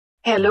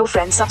Hello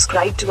friends,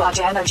 subscribe to our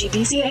channel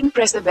GDC and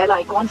press the bell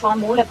icon for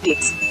more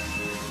updates.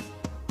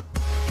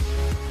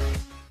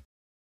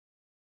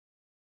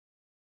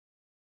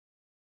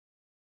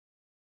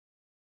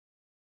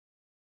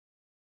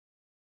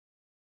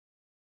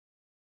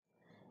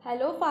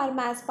 Hello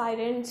pharma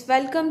aspirants,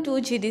 welcome to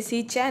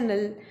GDC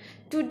channel.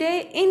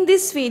 Today in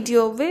this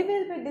video we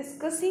will be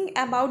discussing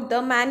about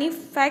the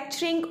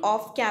manufacturing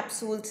of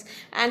capsules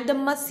and the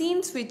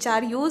machines which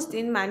are used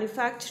in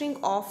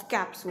manufacturing of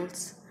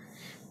capsules.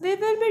 We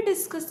will be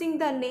discussing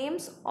the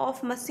names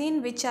of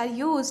machine which are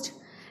used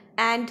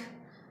and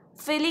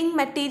filling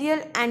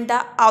material and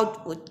the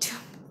output.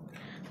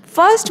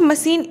 First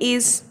machine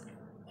is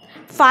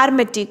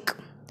Pharmatic.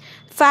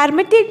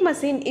 Pharmatic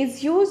machine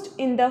is used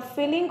in the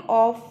filling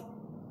of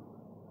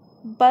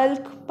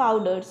bulk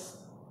powders.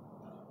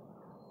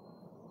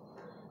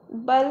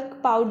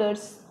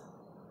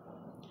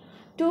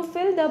 To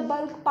fill the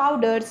bulk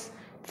powders,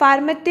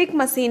 Pharmatic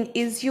machine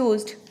is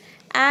used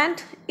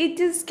and it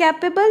is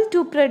capable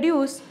to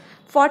produce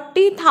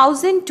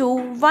 40,000 to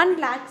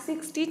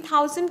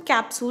 1,60,000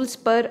 capsules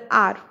per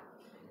hour.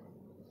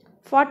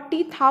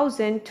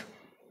 40,000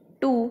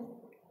 to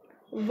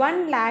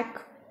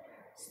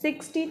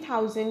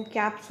 1,60,000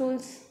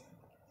 capsules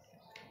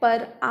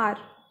per hour.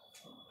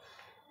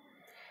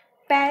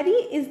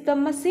 Parry is the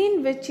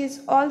machine which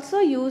is also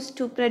used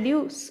to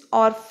produce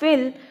or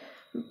fill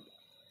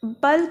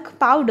bulk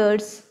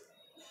powders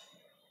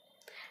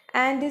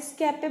and is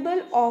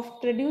capable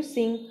of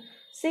producing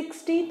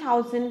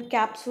 60,000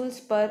 capsules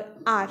per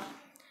hour.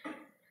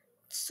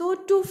 So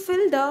to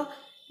fill the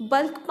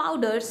bulk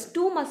powders,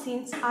 two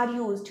machines are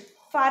used,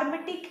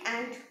 Pharmatic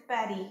and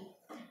Parry.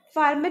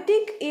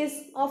 Pharmatic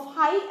is of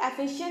high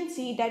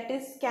efficiency, that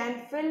is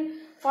can fill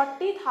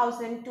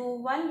 40,000 to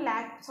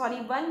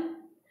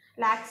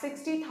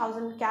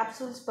 1,60,000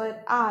 capsules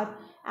per hour,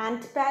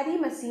 and Parry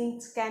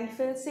machines can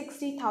fill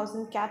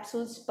 60,000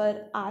 capsules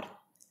per hour.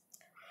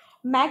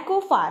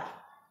 Macofar.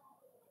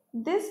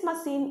 This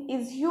machine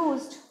is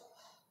used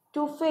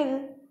to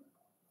fill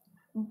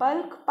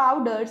bulk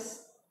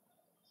powders,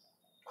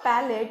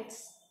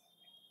 pellets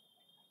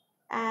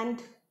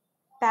and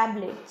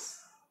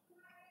tablets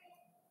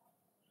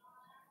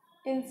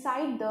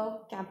inside the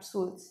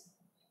capsules.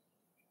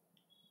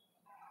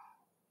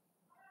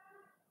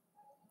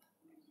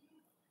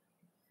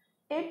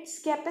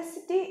 Its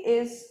capacity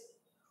is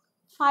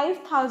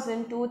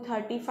 5,000 to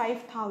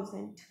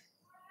 35,000.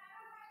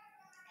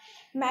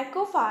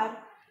 Macofar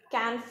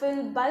can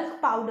fill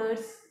bulk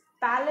powders,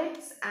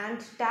 pellets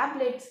and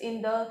tablets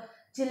in the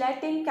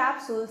gelatin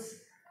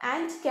capsules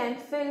and can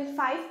fill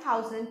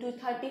 5,000 to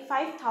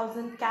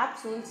 35,000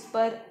 capsules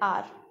per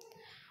hour.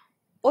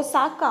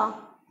 Osaka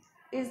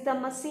is the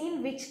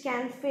machine which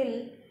can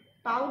fill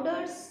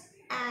powders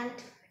and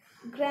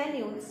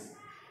granules.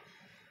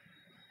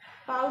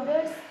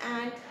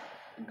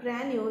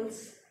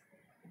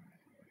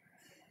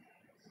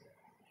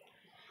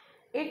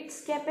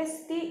 Its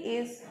capacity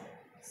is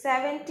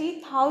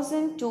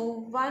 70,000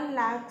 to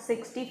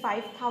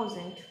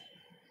 1,65,000.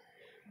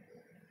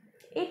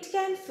 It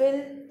can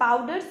fill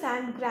powders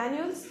and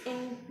granules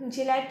in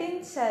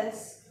gelatin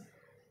cells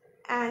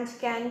and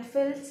can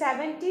fill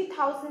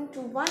 70,000 to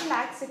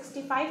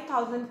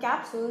 1,65,000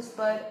 capsules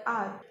per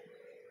hour.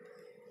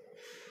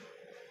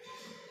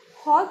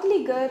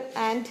 𝘿𝙄𝙎𝙎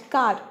and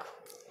𝘎𝑃.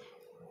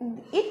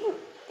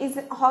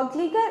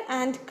 𝘿𝙄𝙎𝙎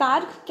and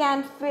𝘎𝑃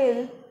can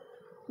fill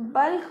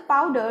bulk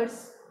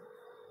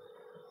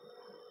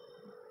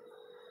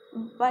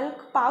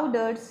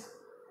powders,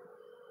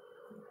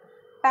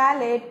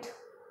 pellet,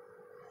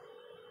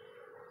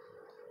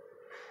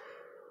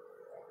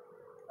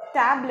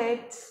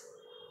 tablets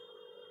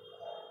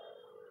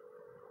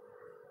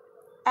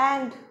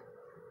and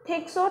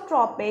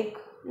thixotropic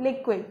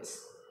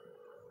liquids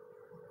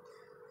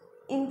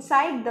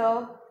inside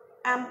the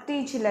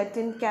empty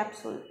gelatin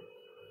capsule.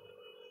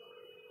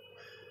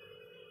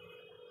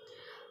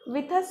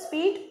 With a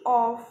speed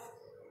of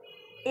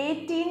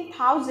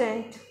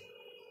 18,000,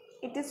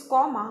 it is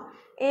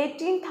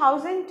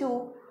 18,000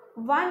 to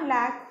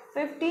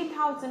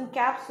 1,50,000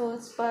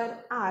 capsules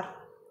per hour.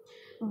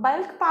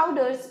 Bulk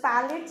powders,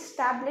 pellets,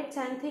 tablets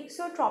and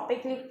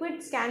thixotropic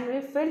liquids can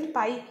be filled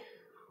by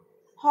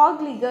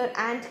𝘿𝙄𝙎𝙎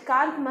and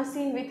𝘎𝑃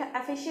machine with an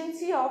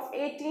efficiency of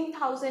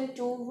 18,000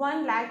 to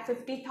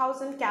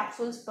 1,50,000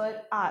 capsules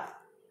per hour.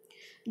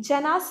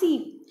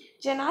 Janasi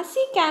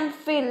can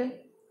fill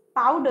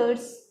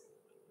powders,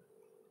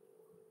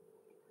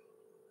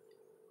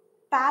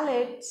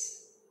 pellets,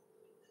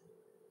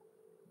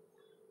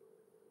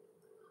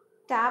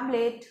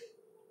 tablet,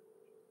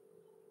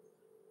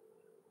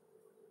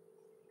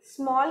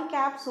 small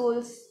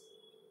capsules,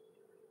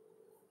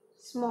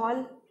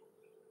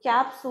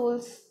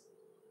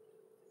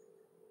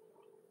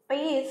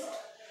 paste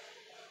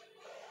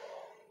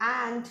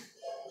and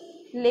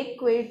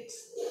liquids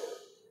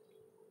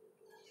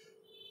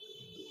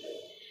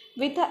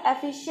with an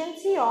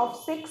efficiency of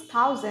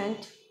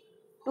 6,000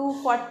 to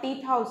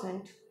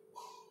 40,000.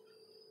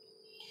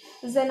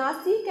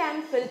 Zanasi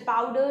can fill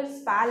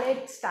powders,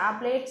 pellets,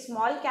 tablets,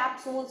 small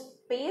capsules,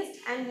 paste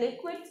and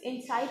liquids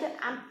inside the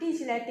empty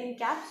gelatin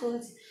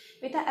capsules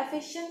with an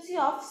efficiency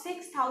of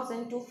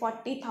 6,000 to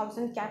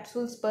 40,000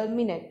 capsules per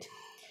minute.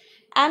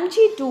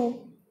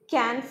 Mg2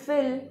 can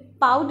fill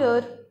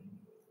powder,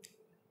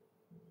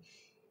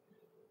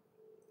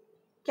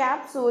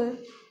 capsule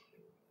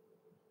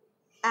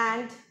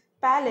and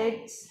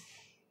pellets,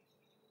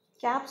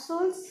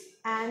 capsules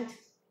and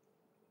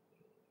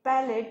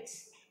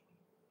pellets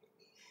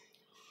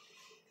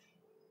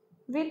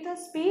with a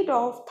speed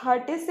of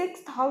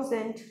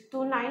 36,000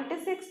 to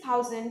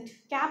 96,000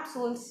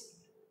 capsules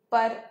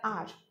per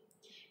hour.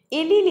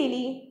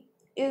 𝘿𝙬𝙎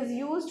is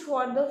used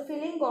for the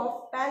filling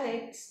of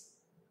pellets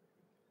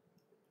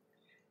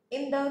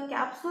in the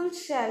capsule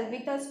shell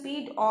with a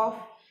speed of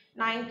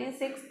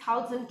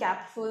 96,000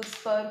 capsules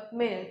per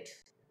minute.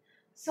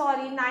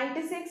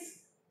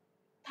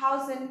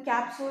 96,000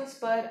 capsules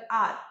per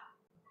hour.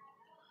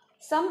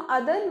 Some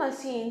other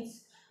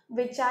machines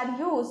which are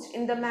used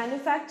in the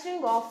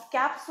manufacturing of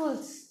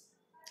capsules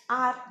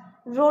are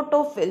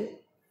rotofill.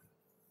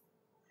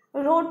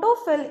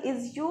 Rotofill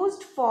is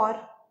used for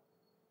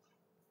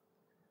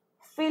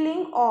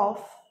filling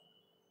of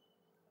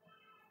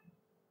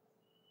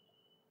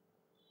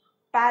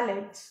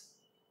pellets.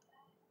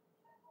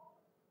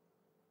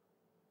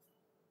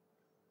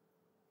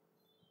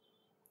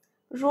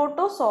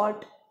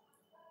 Rotosort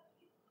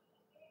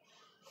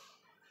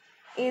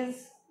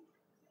is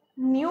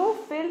new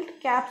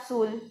filled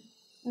capsule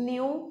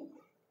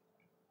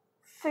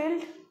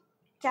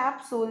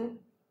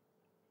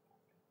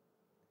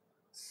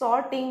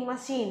sorting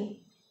machine.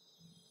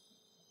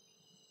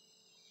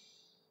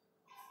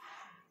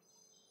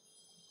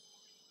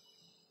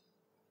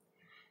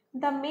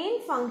 The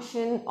main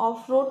function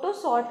of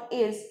rotosort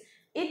is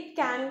it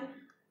can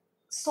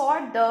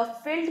sort the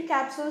filled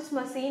capsules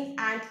machine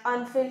and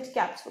unfilled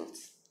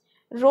capsules.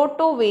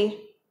 Rotoweigh,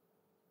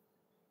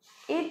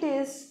 it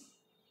is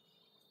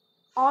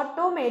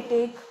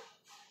automatic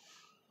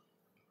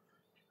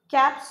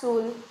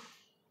capsule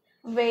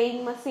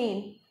weighing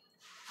machine.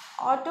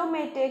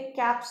 Automatic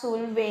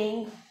capsule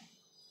weighing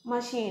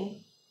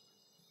machine.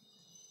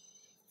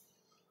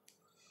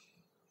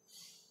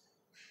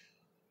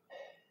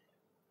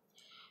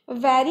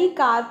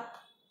 𝘿𝙬𝙎𝙎𝙬𝙬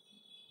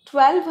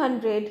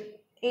 1200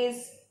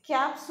 is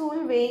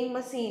capsule weighing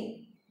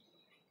machine.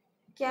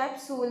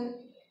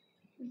 Capsule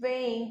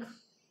weighing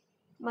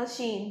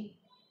machine.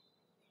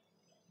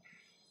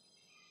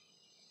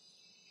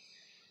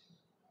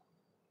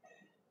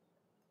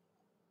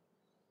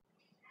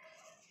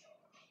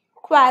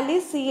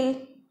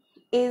 𝘂𝙀𝙉𝙎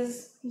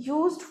is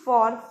used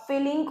for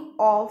filling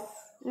of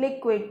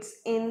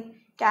liquids in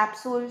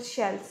capsule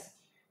shells.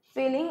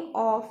 Filling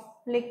of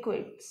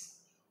liquids.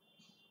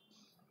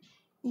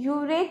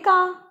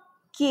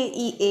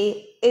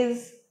 𝙂𝙬𝙎𝘾𝙀𝙉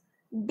is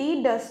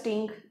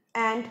de-dusting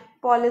and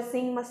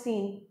polishing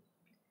machine.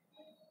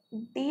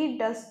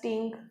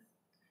 De-dusting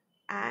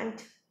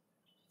and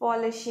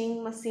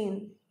polishing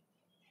machine.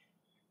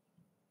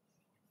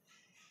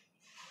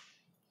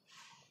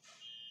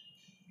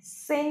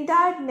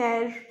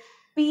 Standard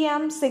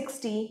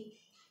PM60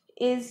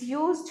 is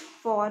used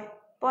for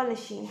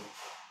polishing.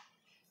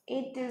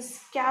 It is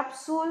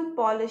capsule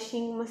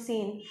polishing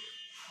machine.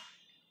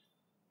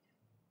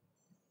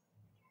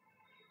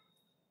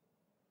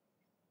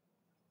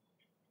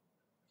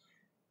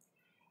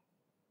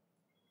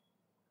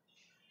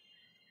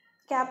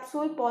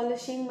 Capsule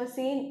polishing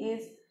machine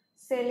is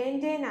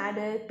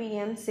Standard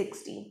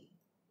PM60.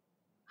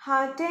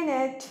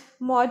 Hartnett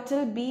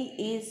Model B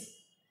is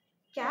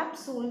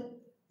capsule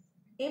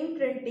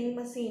imprinting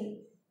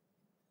machine.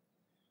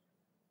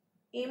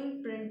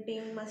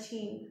 Imprinting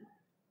machine.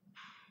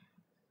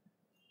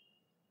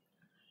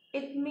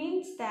 It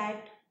means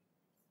that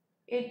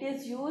it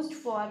is used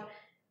for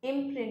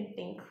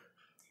imprinting.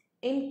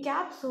 In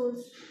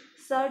capsules,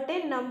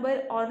 certain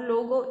number or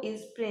logo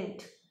is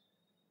print,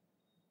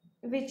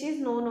 which is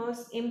known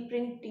as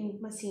imprinting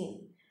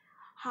machine.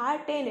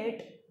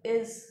 Hartnett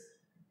is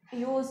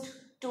used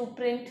to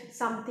print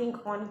something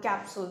on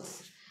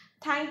capsules.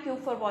 Thank you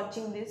for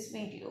watching this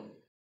video.